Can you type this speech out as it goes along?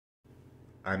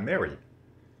I'm married.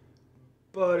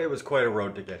 But it was quite a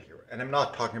road to get here. And I'm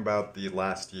not talking about the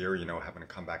last year, having to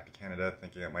come back to Canada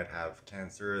thinking I might have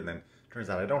cancer, and then turns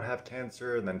out I don't have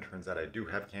cancer, and then turns out I do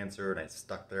have cancer, and I'm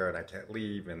stuck there and I can't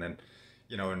leave, and then,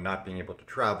 not being able to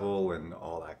travel and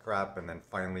all that crap, and then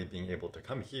finally being able to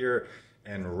come here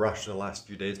and rush the last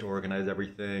few days to organize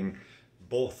everything.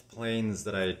 Both planes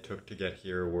that I took to get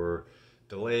here were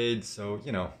delayed, so,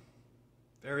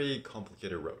 very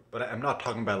complicated road. But I'm not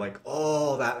talking about like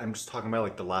all that, I'm just talking about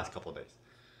like the last couple of days.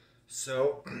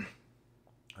 So,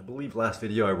 I believe last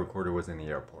video I recorded was in the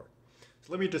airport.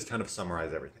 So let me just kind of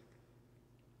summarize everything.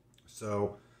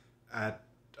 So, I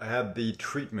had the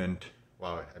treatment.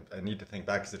 Wow, I need to think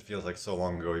back because it feels like so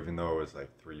long ago, even though it was like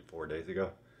 3-4 days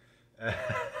ago.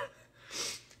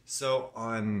 So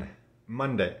on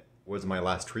Monday was my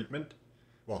last treatment.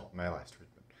 Well, my last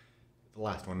treatment. The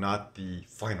last one, not the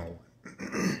final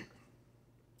one.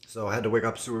 So I had to wake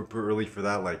up super early for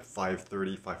that, like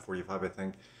 5:30, 5:45, I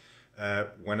think.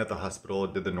 Went at the hospital,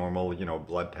 did the normal,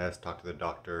 blood test, talked to the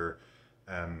doctor,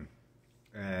 and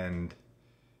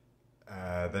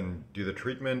then do the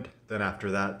treatment. Then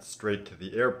after that, straight to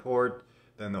the airport.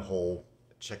 Then the whole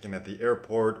check-in at the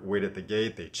airport, wait at the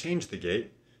gate. They changed the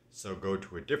gate, so go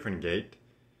to a different gate,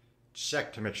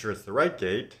 check to make sure it's the right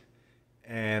gate.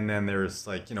 And then there's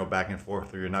like, back and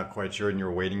forth, or you're not quite sure and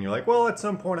you're waiting. You're like, well, at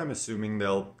some point I'm assuming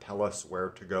they'll tell us where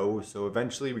to go. So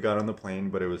eventually we got on the plane,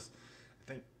 but it was,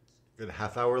 I think, a good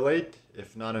half hour late,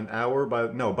 if not an hour.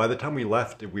 By the time we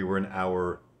left, we were an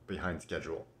hour behind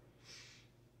schedule.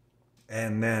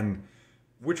 And then,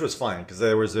 which was fine, because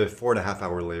there was a 4.5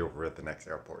 hour layover at the next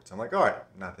airport. So I'm like, all right,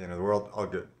 not the end of the world, all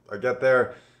good. I get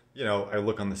there, I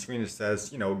look on the screen, it says,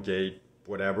 gate,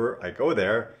 whatever. I go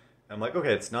there. I'm like,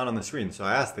 okay, it's not on the screen. So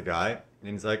I asked the guy,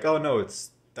 and he's like, oh no,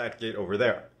 it's that gate over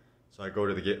there. So I go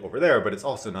to the gate over there, but it's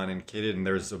also not indicated, and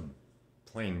there's a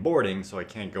plane boarding, so I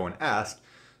can't go and ask.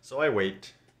 So I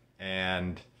wait,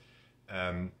 and,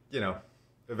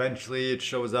 eventually it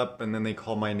shows up, and then they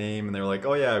call my name, and they're like,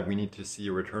 oh yeah, we need to see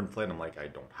a return flight. I'm like, I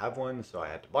don't have one, so I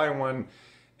had to buy one.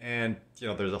 And,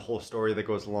 there's a whole story that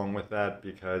goes along with that,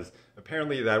 because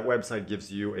apparently that website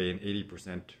gives you an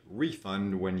 80%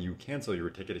 refund when you cancel your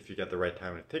ticket if you get the right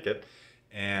time of ticket.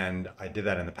 And I did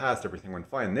that in the past, everything went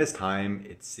fine. This time,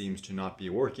 it seems to not be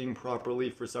working properly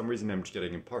for some reason. I'm just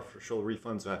getting a partial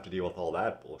refund, so I have to deal with all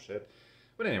that bullshit.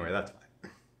 But anyway, that's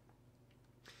fine.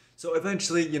 So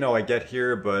eventually, I get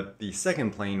here, but the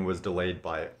second plane was delayed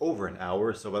by over an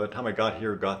hour. So by the time I got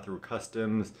here, got through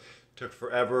customs, took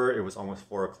forever. It was almost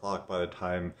 4 o'clock by the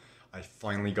time I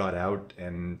finally got out.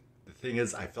 And the thing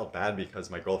is, I felt bad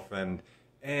because my girlfriend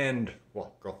and,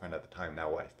 well, girlfriend at the time, now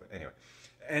wife, but anyway,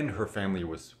 and her family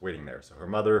was waiting there. So her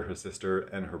mother, her sister,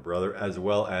 and her brother, as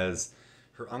well as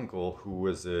her uncle, who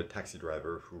was a taxi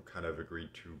driver, who kind of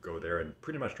agreed to go there and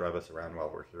pretty much drive us around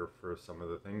while we're here for some of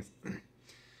the things.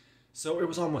 So it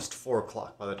was almost 4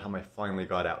 o'clock by the time I finally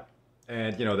got out.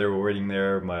 And, they were waiting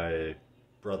there. My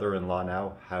brother-in-law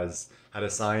now had a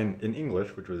sign in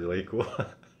English, which was really cool.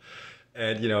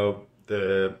 And,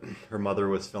 her mother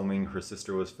was filming, her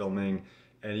sister was filming,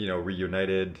 and,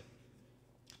 reunited,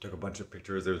 took a bunch of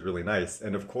pictures. It was really nice.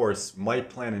 And of course, my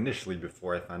plan initially,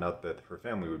 before I found out that her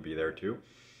family would be there too,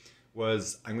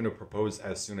 was I'm going to propose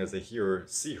as soon as I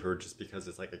see her, just because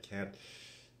it's like I can't,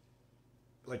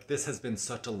 like, this has been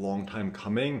such a long time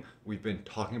coming. We've been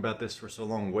talking about this for so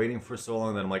long, waiting for so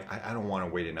long, that I'm like, I don't want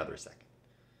to wait another second.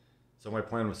 So my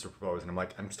plan was to propose, and I'm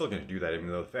like, I'm still going to do that even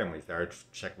though the family's there. I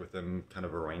checked with them, kind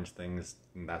of arranged things,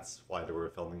 and that's why they were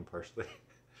filming partially.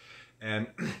 And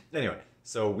anyway,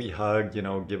 so we hug,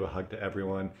 give a hug to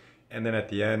everyone. And then at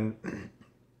the end,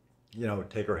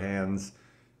 take her hands,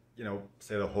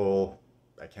 say the whole,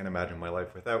 I can't imagine my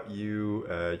life without you,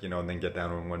 and then get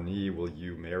down on one knee, will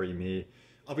you marry me?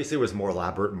 Obviously it was more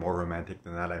elaborate, more romantic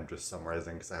than that. I'm just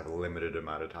summarizing because I have a limited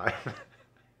amount of time.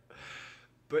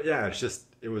 But yeah,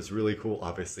 it was really cool.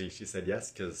 Obviously she said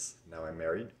yes, because now I'm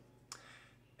married.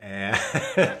 And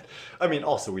I mean,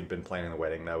 also we'd been planning the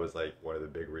wedding. That was like one of the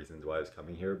big reasons why I was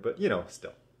coming here, but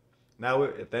still.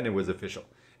 Then it was official.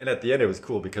 And at the end it was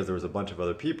cool because there was a bunch of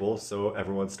other people, so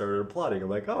everyone started applauding. I'm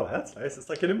like, oh, that's nice. It's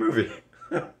like in a movie.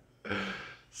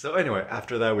 So anyway,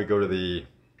 after that we go to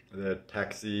the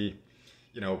taxi,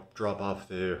 drop off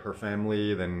her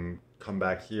family, then come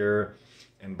back here.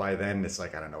 And by then it's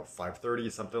like, I don't know,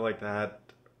 5:30, something like that.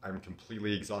 I'm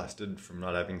completely exhausted from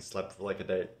not having slept for like a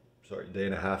day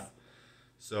and a half.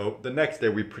 So the next day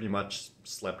we pretty much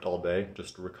slept all day,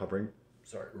 just recovering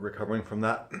from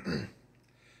that.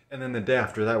 And then the day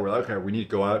after that, we're like, okay, we need to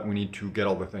go out and we need to get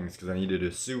all the things, because I needed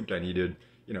a suit, I needed,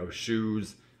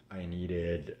 shoes, I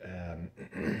needed,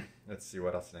 let's see,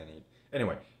 what else did I need?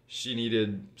 Anyway, she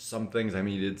needed some things, I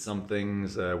needed some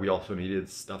things. We also needed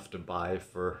stuff to buy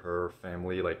for her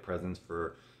family, like presents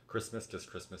for Christmas, because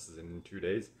Christmas is in 2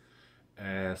 days.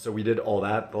 And so we did all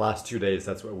that. The last 2 days,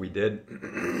 that's what we did.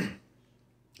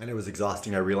 And it was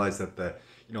exhausting. I realized that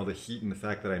the heat and the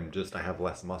fact that I have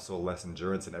less muscle, less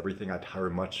endurance and everything, I tire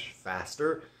much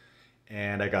faster.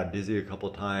 And I got dizzy a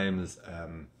couple times.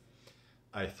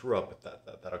 I threw up,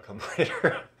 but that'll come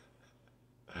later.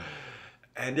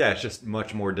 And yeah, it's just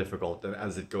much more difficult. And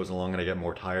as it goes along and I get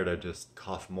more tired, I just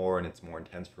cough more and it's more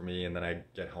intense for me. And then I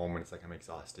get home and it's like I'm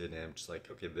exhausted and I'm just like,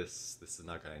 okay, this is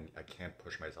not gonna, I can't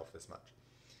push myself this much.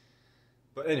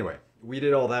 But anyway, we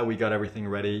did all that. We got everything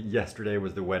ready. Yesterday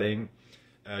was the wedding.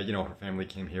 Her family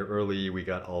came here early. We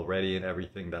got all ready and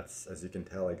everything. That's, as you can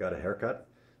tell, I got a haircut.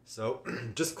 So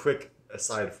just quick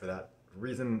aside for that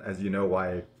reason, as you know,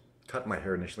 why I cut my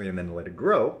hair initially and then let it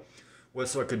grow,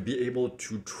 was so I could be able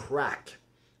to track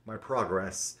my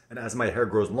progress. And as my hair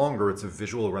grows longer, it's a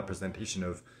visual representation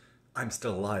of I'm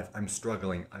still alive, I'm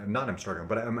struggling. I'm struggling,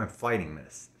 but I'm fighting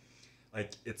this.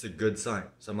 Like, it's a good sign.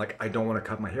 So I'm like, I don't want to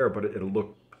cut my hair, but it'll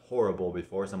look horrible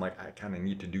before. So I'm like, I kind of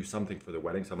need to do something for the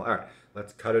wedding. So I'm like, all right,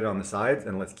 let's cut it on the sides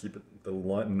and let's keep it the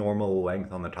normal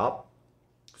length on the top.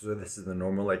 So this is the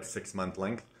normal, like, 6-month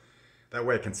length. That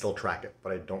way I can still track it,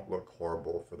 but I don't look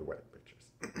horrible for the wedding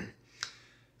pictures.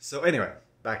 So anyway,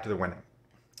 back to the wedding.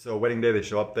 So wedding day, they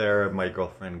show up there. My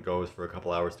girlfriend goes for a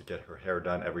couple hours to get her hair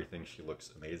done. Everything, she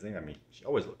looks amazing. I mean, she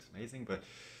always looks amazing, but,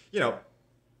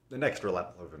 an extra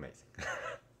level of amazing.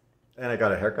 And I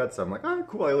got a haircut, so I'm like, oh,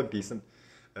 cool, I look decent.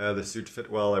 The suit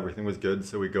fit well, everything was good.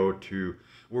 So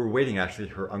we're waiting actually.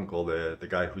 Her uncle, the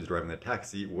guy who's driving the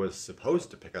taxi, was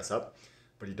supposed to pick us up,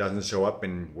 but he doesn't show up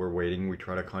and we're waiting. We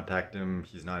try to contact him,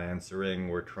 he's not answering.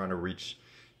 We're trying to reach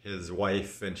his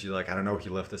wife and she's like, I don't know, he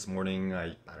left this morning.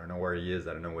 I don't know where he is,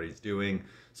 I don't know what he's doing.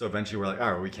 So eventually we're like,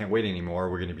 all right, we can't wait anymore.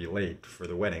 We're gonna be late for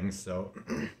the wedding. So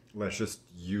let's just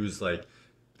use like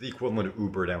the equivalent of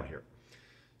Uber down here.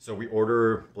 So we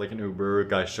order like an Uber,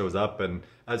 guy shows up, and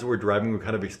as we're driving, we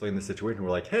kind of explain the situation.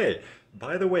 We're like, hey,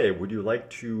 by the way, would you like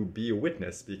to be a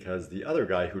witness? Because the other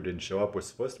guy who didn't show up was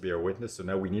supposed to be our witness, so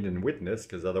now we need a witness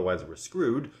because otherwise we're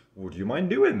screwed. Would you mind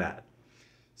doing that?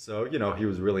 So, he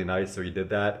was really nice, so he did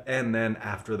that. And then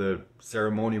after the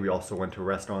ceremony, we also went to a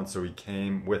restaurant, so he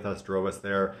came with us, drove us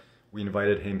there. We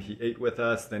invited him, he ate with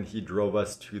us, then he drove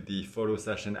us to the photo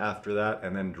session after that,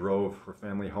 and then drove her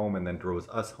family home, and then drove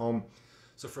us home.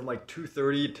 So from like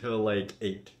 2:30 till like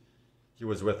 8, he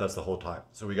was with us the whole time.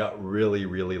 So we got really,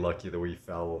 really lucky that we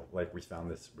found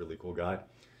this really cool guy.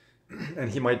 And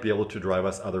he might be able to drive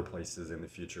us other places in the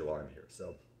future while I'm here.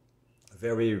 So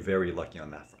very, very lucky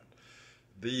on that front.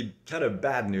 The kind of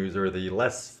bad news, or the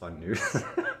less fun news,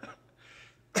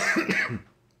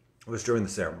 was during the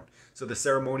ceremony. So the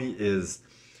ceremony is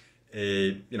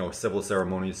a civil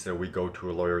ceremony, so we go to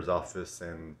a lawyer's office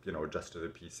and just to the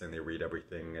piece, and they read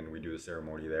everything and we do the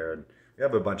ceremony there, and we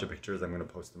have a bunch of pictures. I'm going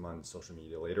to post them on social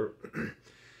media later.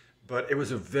 But it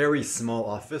was a very small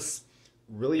office,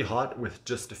 really hot, with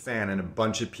just a fan and a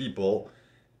bunch of people,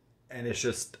 and it's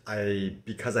just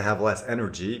because I have less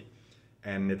energy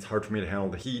and it's hard for me to handle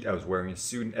the heat, I was wearing a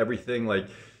suit and everything. Like,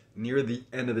 near the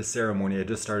end of the ceremony, I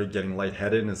just started getting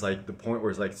lightheaded, and it's like the point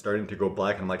where it's like starting to go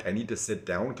black, and I'm like, I need to sit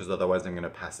down because otherwise I'm gonna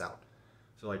pass out.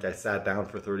 So like I sat down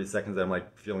for 30 seconds, I'm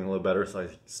like feeling a little better, so I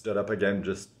stood up again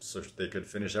just so they could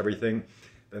finish everything.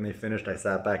 Then they finished, I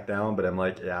sat back down, but I'm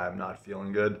like, yeah, I'm not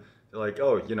feeling good. They're like,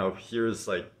 oh, here's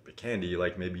like a candy,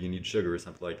 like maybe you need sugar or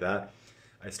something like that.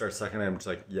 I start sucking it, I'm just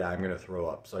like, yeah, I'm gonna throw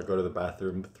up. So I go to the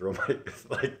bathroom, throw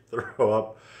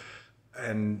up.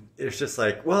 And it's just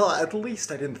like, well, at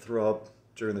least I didn't throw up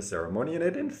during the ceremony and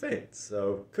I didn't faint.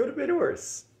 So could have been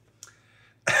worse.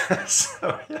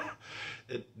 So yeah,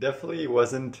 it definitely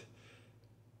wasn't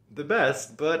the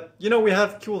best, but we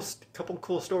have couple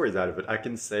cool stories out of it. I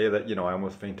can say that, I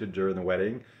almost fainted during the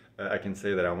wedding. I can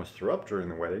say that I almost threw up during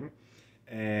the wedding.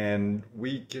 And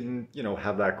we can,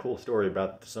 have that cool story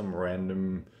about some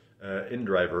random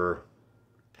in-driver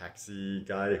taxi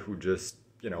guy who just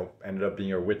ended up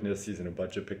being our witness. He's in a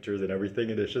bunch of pictures and everything,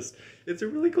 and it's a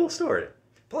really cool story.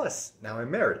 Plus, now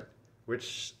I'm married,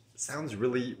 which sounds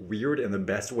really weird in the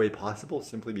best way possible,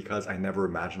 simply because I never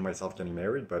imagined myself getting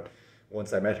married, but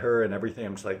once I met her and everything,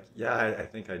 I'm just like, yeah, I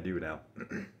think I do now.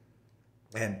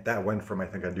 And that went from I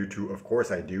think I do to of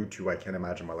course I do to I can't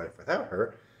imagine my life without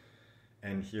her.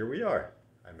 And here we are.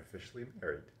 I'm officially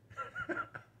married.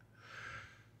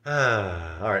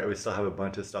 All right, we still have a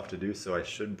bunch of stuff to do, so I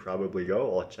should probably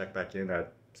go. I'll check back in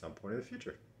at some point in the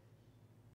future.